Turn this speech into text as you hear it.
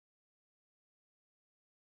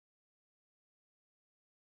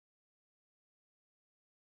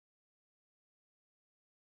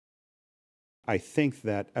I think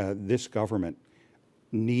that this government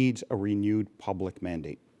needs a renewed public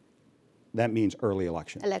mandate. That means early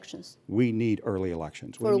elections. Elections. We need early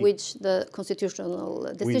elections. For which the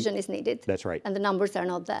constitutional decision is needed. That's right. And the numbers are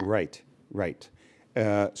not there. Right, right.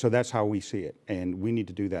 So that's how we see it. And we need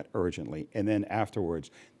to do that urgently. And then afterwards,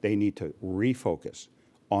 they need to refocus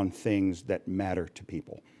on things that matter to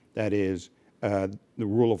people. That is the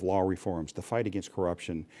rule of law reforms, the fight against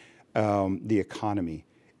corruption, the economy,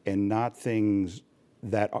 and not things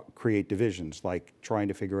that create divisions, like trying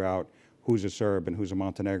to figure out who's a Serb and who's a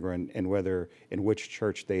Montenegro and whether in which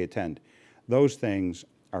church they attend. Those things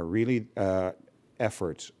are really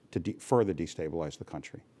efforts to further destabilize the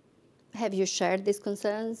country. Have you shared these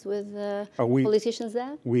concerns with politicians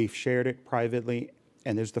there? We've shared it privately,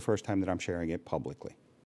 and this is the first time that I'm sharing it publicly.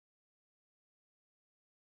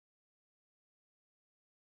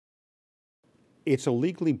 It's a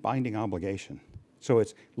legally binding obligation. So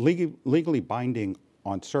it's legally binding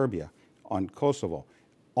on Serbia, on Kosovo,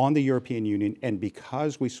 on the European Union, and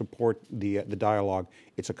because we support the dialogue,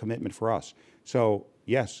 it's a commitment for us. So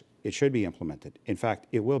yes, it should be implemented. In fact,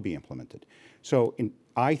 it will be implemented. So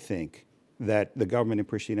I think that the government in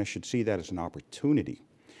Pristina should see that as an opportunity.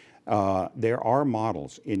 There are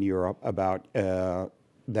models in Europe about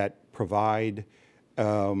that provide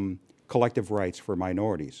collective rights for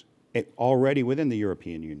minorities already within the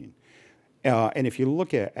European Union. And if you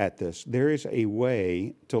look at this, there is a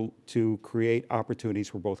way to create opportunities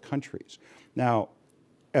for both countries. Now,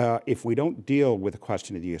 if we don't deal with the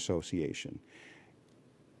question of the association,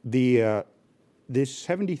 this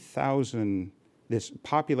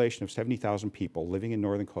population of 70,000 people living in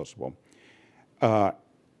northern Kosovo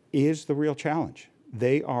is the real challenge.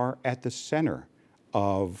 They are at the center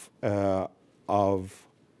of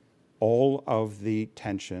all of the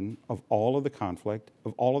tension, of all of the conflict,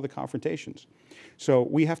 of all of the confrontations. So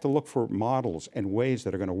we have to look for models and ways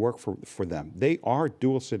that are going to work for them. They are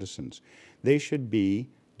dual citizens. They should be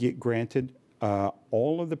granted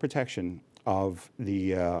all of the protection of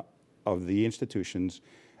the institutions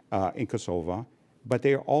in Kosovo, but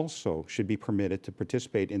they also should be permitted to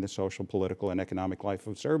participate in the social, political, and economic life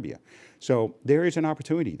of Serbia. So there is an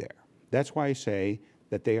opportunity there. That's why I say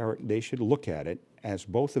that they should look at it as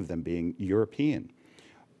both of them being European.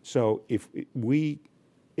 So if we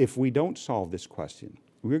don't solve this question,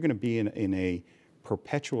 we're going to be in a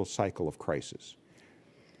perpetual cycle of crisis.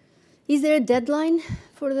 Is there a deadline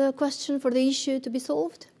for the question, for the issue to be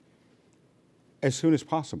solved? As soon as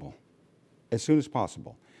possible. As soon as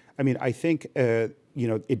possible. I mean, I think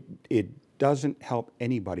it doesn't help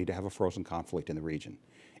anybody to have a frozen conflict in the region.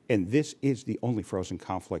 And this is the only frozen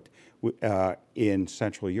conflict in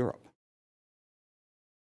Central Europe.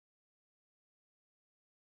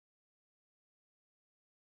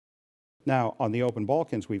 Now, on the Open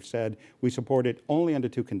Balkans, we've said we support it only under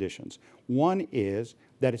two conditions. One is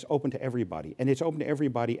that it's open to everybody, and it's open to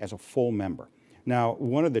everybody as a full member. Now,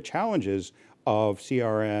 one of the challenges of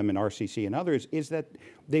CRM and RCC and others is that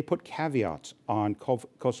they put caveats on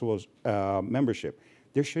Kosovo's membership.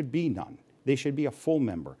 There should be none. They should be a full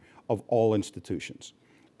member of all institutions.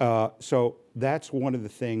 So that's one of the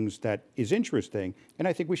things that is interesting, and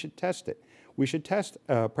I think we should test it. We should test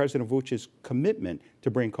President Vučić's commitment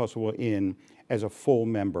to bring Kosovo in as a full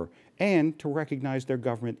member and to recognize their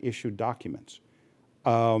government-issued documents.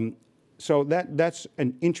 So that's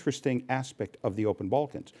an interesting aspect of the Open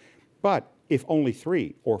Balkans. But if only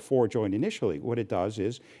 3 or 4 join initially, what it does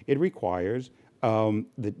is it requires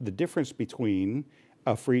the difference between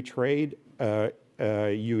a free trade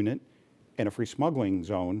unit and a free smuggling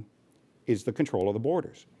zone is the control of the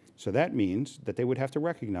borders. So that means that they would have to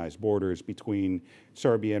recognize borders between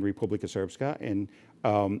Serbia and Republika Srpska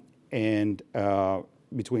and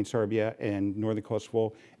between Serbia and northern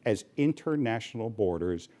Kosovo as international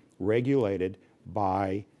borders regulated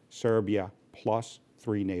by Serbia plus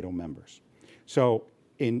 3 NATO members. So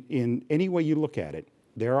in any way you look at it,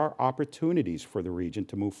 there are opportunities for the region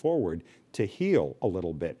to move forward to heal a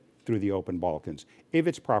little bit through the Open Balkans if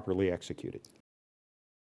it's properly executed.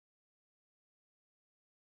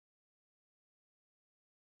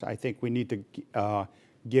 I think we need to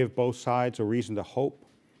give both sides a reason to hope.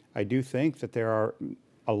 I do think that there are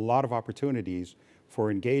a lot of opportunities for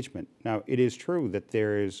engagement. Now, it is true that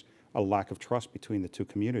there is a lack of trust between the two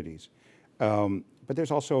communities, but there's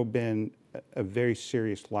also been a very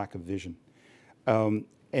serious lack of vision.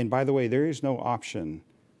 And by the way, there is no option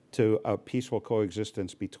to a peaceful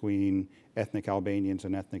coexistence between ethnic Albanians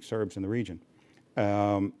and ethnic Serbs in the region.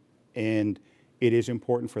 And it is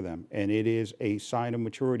important for them, and it is a sign of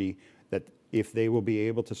maturity that if they will be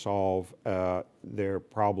able to solve their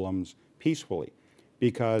problems peacefully,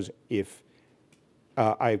 because if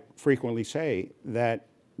I frequently say that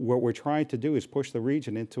what we're trying to do is push the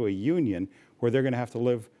region into a union where they're going to have to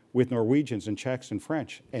live with Norwegians and Czechs and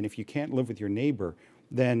French. And if you can't live with your neighbor,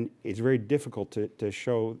 then it's very difficult to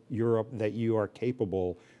show Europe that you are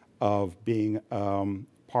capable of being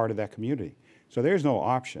part of that community. So there's no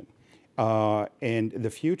option. And the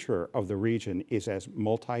future of the region is as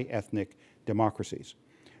multi-ethnic democracies.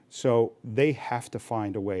 So they have to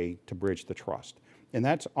find a way to bridge the trust. And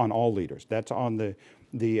that's on all leaders. That's on the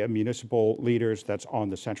municipal leaders, that's on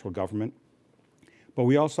the central government. But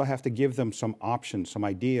we also have to give them some options, some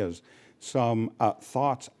ideas, some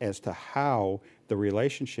thoughts as to how the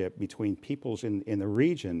relationship between peoples in the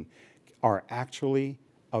region are actually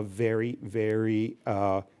a very, very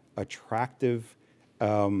attractive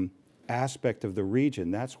aspect of the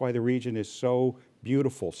region. That's why the region is so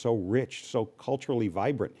beautiful, so rich, so culturally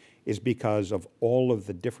vibrant, is because of all of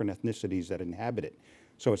the different ethnicities that inhabit it.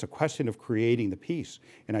 So it's a question of creating the peace.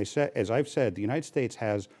 And as I've said, the United States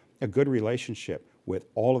has a good relationship with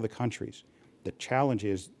all of the countries. The challenge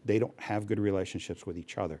is they don't have good relationships with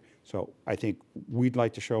each other. So I think we'd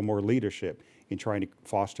like to show more leadership in trying to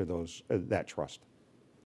foster that trust.